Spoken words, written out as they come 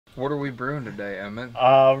What are we brewing today, Emmett?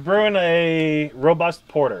 We're brewing a robust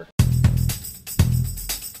porter.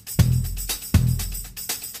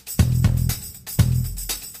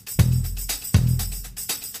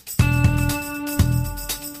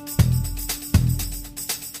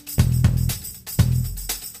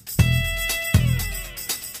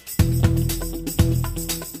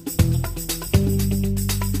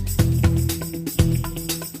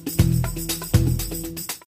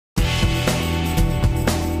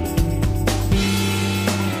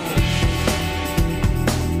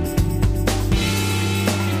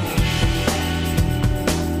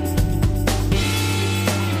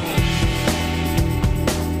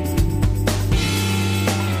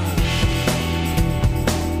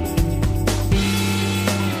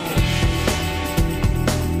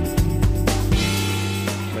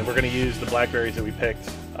 We're going to use the blackberries that we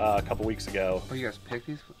picked a couple weeks ago. Oh, you guys picked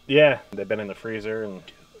these? Yeah, they've been in the freezer, and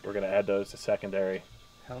we're going to add those to secondary.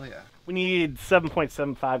 Hell yeah. We need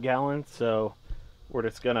 7.75 gallons, so we're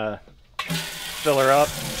just going to fill her up.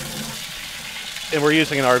 And we're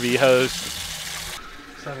using an RV hose.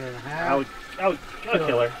 7.5. I'll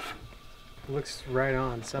kill her. Looks right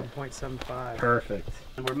on, 7.75. Perfect.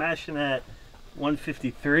 And we're mashing at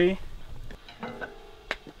 153.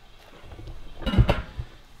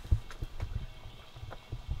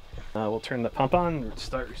 We'll turn the pump on and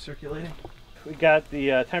start recirculating. We got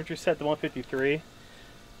the temperature set to 153.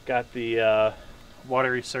 Got the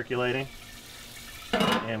water recirculating.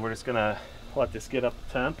 And we're just gonna let this get up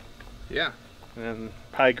to temp. Yeah. And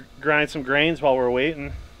probably grind some grains while we're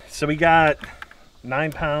waiting. So we got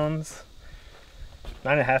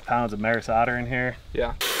 9.5 pounds of Maris Otter in here.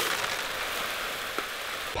 Yeah.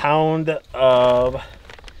 Pound of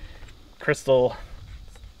Crystal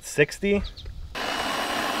 60.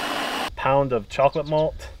 Pound of chocolate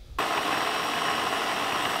malt,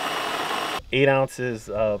 8 ounces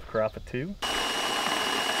of Carafa II,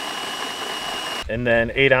 and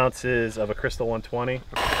then 8 ounces of a Crystal 120,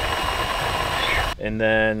 and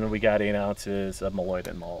then we got 8 ounces of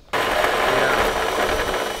Melanoiden Malt.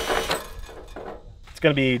 It's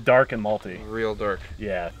gonna be dark and malty. Real dark.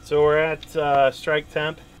 Yeah. So we're at strike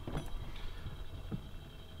temp.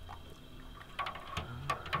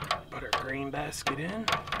 Put our grain basket in.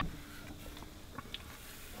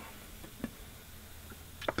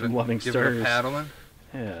 Some loving Give stirs. it a paddling.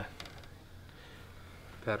 Yeah.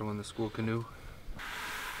 Paddling the school canoe.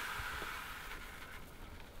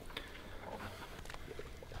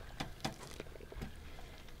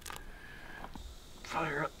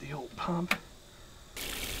 Fire up the old pump.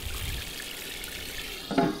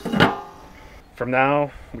 From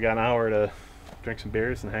now, we got an hour to drink some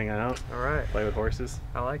beers and hang out. All right. Play with horses.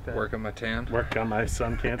 I like that. Work on my tan. Work on my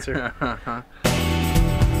sun cancer.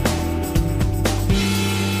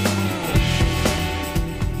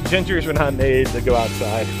 Gingers were not made to go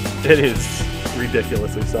outside. It is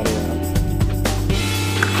ridiculously sunny out.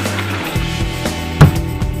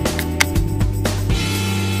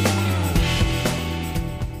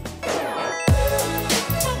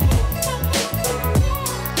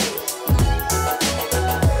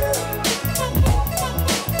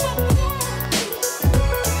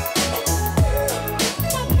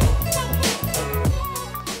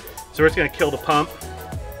 So we're just gonna kill the pump.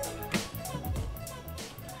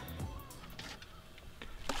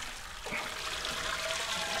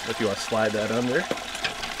 If you want to slide that under.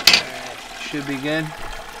 Should be good.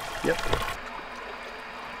 Yep.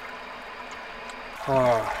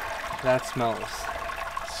 Oh, that smells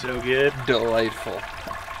So good. delightful.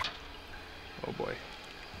 Oh boy.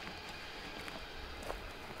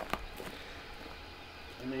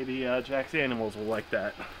 Maybe Jack's Animals will like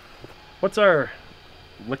that. What's our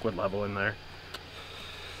liquid level in there?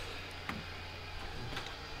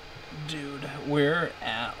 Dude, we're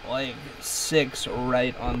at like 6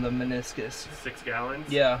 right on the meniscus. 6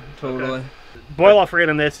 gallons? Yeah, totally. Okay. Boil off rate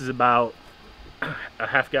on this is about a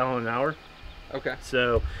half gallon an hour. Okay.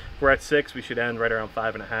 So if we're at 6, we should end right around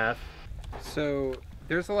 5.5. So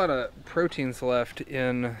there's a lot of proteins left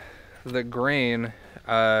in the grain,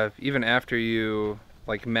 even after you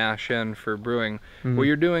like mash in for brewing. What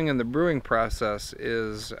you're doing in the brewing process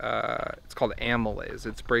is it's called amylase.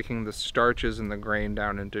 It's breaking the starches in the grain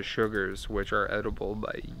down into sugars, which are edible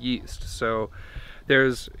by yeast. So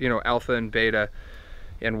there's, you know, alpha and beta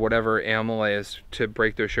and whatever amylase to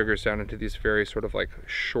break those sugars down into these very sort of like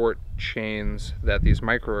short chains that these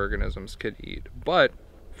microorganisms could eat. But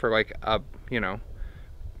for like a, you know,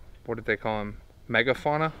 what did they call them?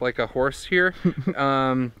 Megafauna, like a horse here.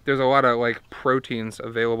 There's a lot of like proteins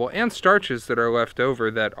available and starches that are left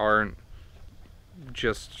over that aren't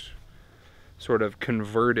just sort of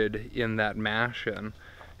converted in that mash in.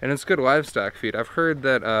 and it's good livestock feed. I've heard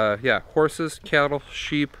that, yeah, horses, cattle,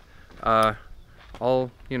 sheep,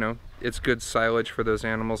 all, you know, it's good silage for those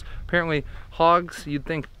animals. Apparently, hogs, you'd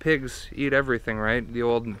think pigs eat everything, right? The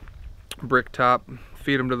old brick top,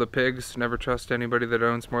 feed them to the pigs, never trust anybody that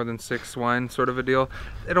owns more than 6 swine sort of a deal.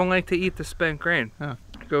 They don't like to eat the spent grain. Huh.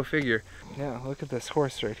 Go figure. Yeah, look at this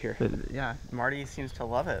horse right here. Yeah, Marty seems to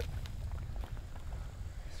love it.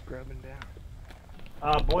 Scrubbing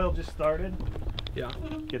down. Boil just started. Yeah.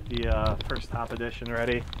 Get the first top edition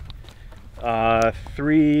ready.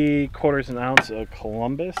 3/4 an ounce of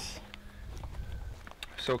Columbus.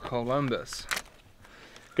 So Columbus.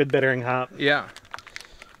 Good bittering hop. Yeah.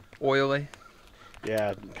 Oily.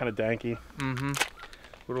 Yeah, kind of danky. Mm-hmm.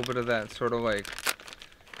 A little bit of that sort of like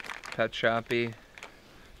pet shoppy.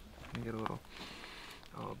 Get a little,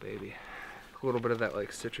 oh baby, a little bit of that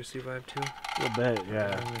like citrusy vibe too. A little bit,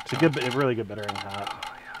 yeah. It's a really good bittering hop.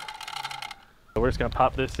 Oh yeah. So we're just gonna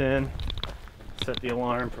pop this in, set the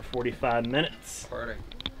alarm for 45 minutes. Party.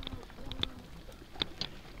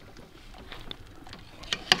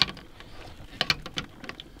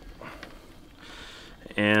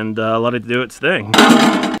 And let it do its thing.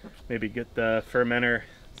 Maybe get the fermenter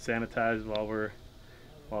sanitized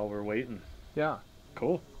while we're waiting. Yeah.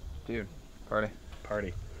 Cool. Dude, party.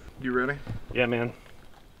 Party. You ready? Yeah, man.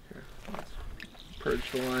 Here, let's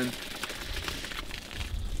purge the line.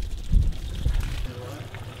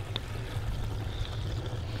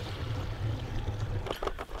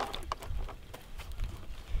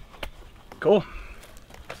 Cool.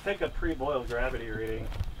 Let's take a pre-boil gravity reading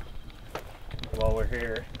while we're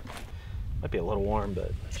here. Might be a little warm,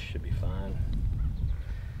 but it should be fine.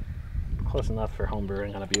 Close enough for home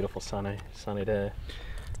brewing on a beautiful sunny day.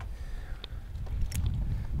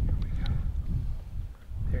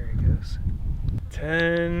 There he goes.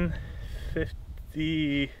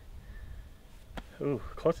 1050. Ooh,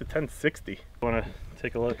 close to 1060. Want to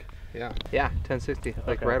take a look? Yeah. Yeah, 1060.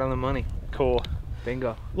 Like Okay. right on the money. Cool.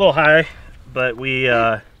 Bingo. A little high, but we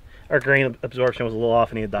our grain absorption was a little off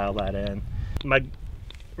and he had dialed that in. My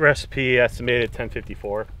recipe estimated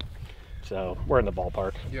 1054, so we're in the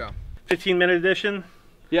ballpark. Yeah. 15-minute edition,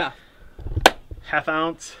 Yeah. ½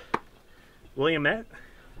 ounce Willamette.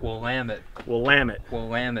 Willamette. Willamette.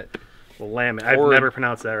 Willamette. Willamette. I've Oregon. never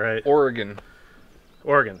pronounced that right. Oregon.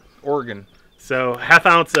 Oregon. Oregon. So ½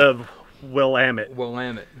 ounce of Willamette.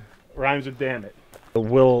 Willamette. Rhymes with damn it.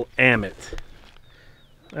 Willamette.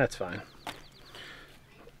 That's fine.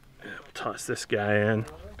 We'll toss this guy in.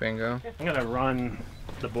 Bingo. I'm gonna run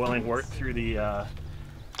the boiling wort through the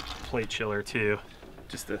plate chiller too,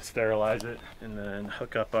 just to sterilize it, and then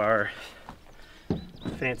hook up our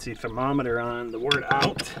fancy thermometer on the wort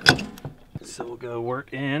out. So we'll go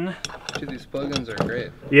wort in. Dude, these plugins are great.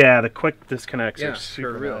 Yeah, the quick disconnects Yeah, are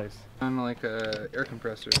super for real. nice. On like a air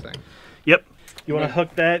compressor thing. Yep. You want to Yeah.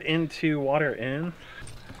 hook that into water in?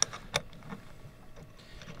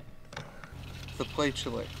 The plate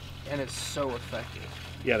chiller. And it's so effective.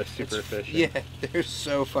 Yeah, they're super efficient. Yeah, they're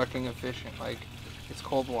so fucking efficient. Like, it's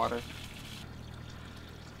cold water.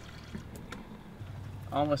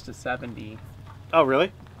 Almost a 70. Oh,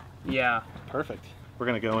 really? Yeah. Perfect. We're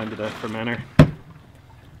gonna go into the fermenter.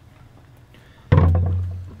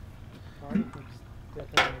 Marty keeps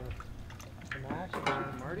dipping the mash.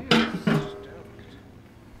 Marty is stoked.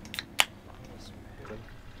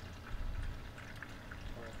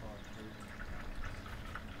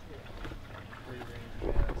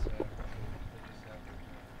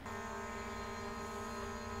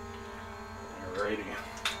 Alrighty.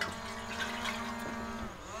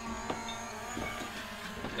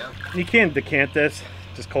 Yep. You can decant this,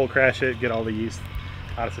 just cold crash it, get all the yeast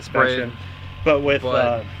out of suspension. Right. But with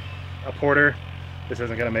But- a porter, this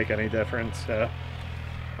isn't going to make any difference. So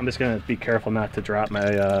I'm just going to be careful not to drop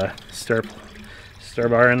my stir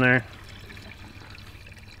bar in there.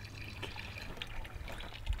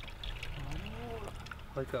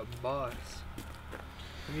 Like a boss.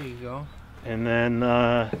 There you go. And then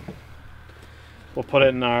we'll put it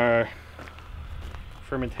in our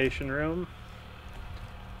fermentation room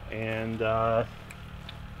and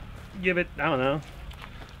give it, I don't know, a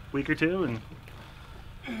week or two, and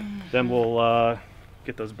then we'll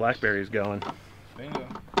get those blackberries going. Bingo.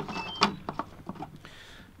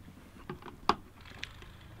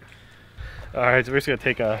 All right, so we're just gonna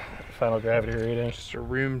take a final gravity reading. Just a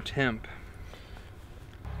room temp.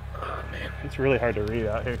 Oh man, it's really hard to read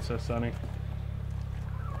out here. It's so sunny.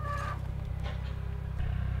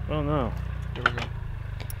 Oh no, Here we go.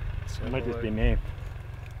 it might just be me. I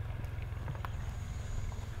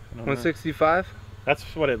don't know. 165? That's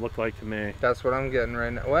what it looked like to me. That's what I'm getting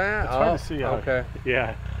right now. Well, It's hard to see out okay.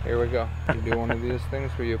 Yeah. Here we go. You do one of these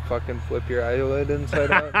things where you fucking flip your eyelid inside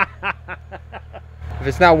out. If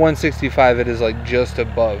it's not 165, it is like just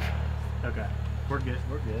above. Okay. We're good.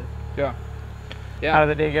 We're good. Yeah. How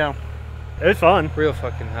did the day go? It was fun. Real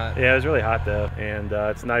fucking hot. Yeah, it was really hot though, and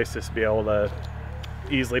it's nice just to be able to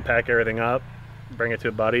easily pack everything up, bring it to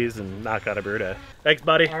a buddy's, and knock out a brew day. Thanks,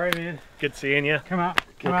 buddy. All right, man. Good seeing you. Come out.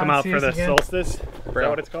 We'll come out and see for us the again. solstice. Is Bro. that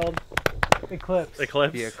what it's called? Eclipse.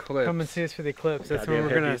 Eclipse. The eclipse. Come and see us for the eclipse. That's when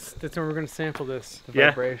Goddamn we're gonna. hippies. That's when we're gonna sample this. The Yeah.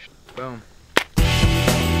 vibration. Boom.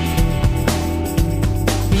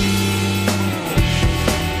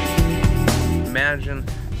 Imagine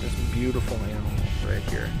this beautiful animal right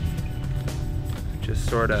here. Just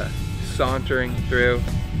sort of sauntering through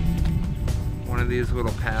one of these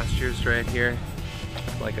little pastures right here.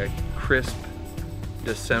 Like a crisp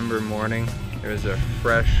December morning. There was a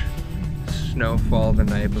fresh snowfall the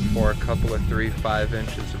night before, a couple of 3-5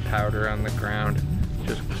 inches of powder on the ground.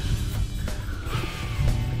 Just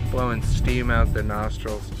blowing steam out the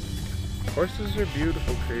nostrils. Horses are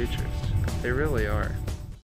beautiful creatures. They really are.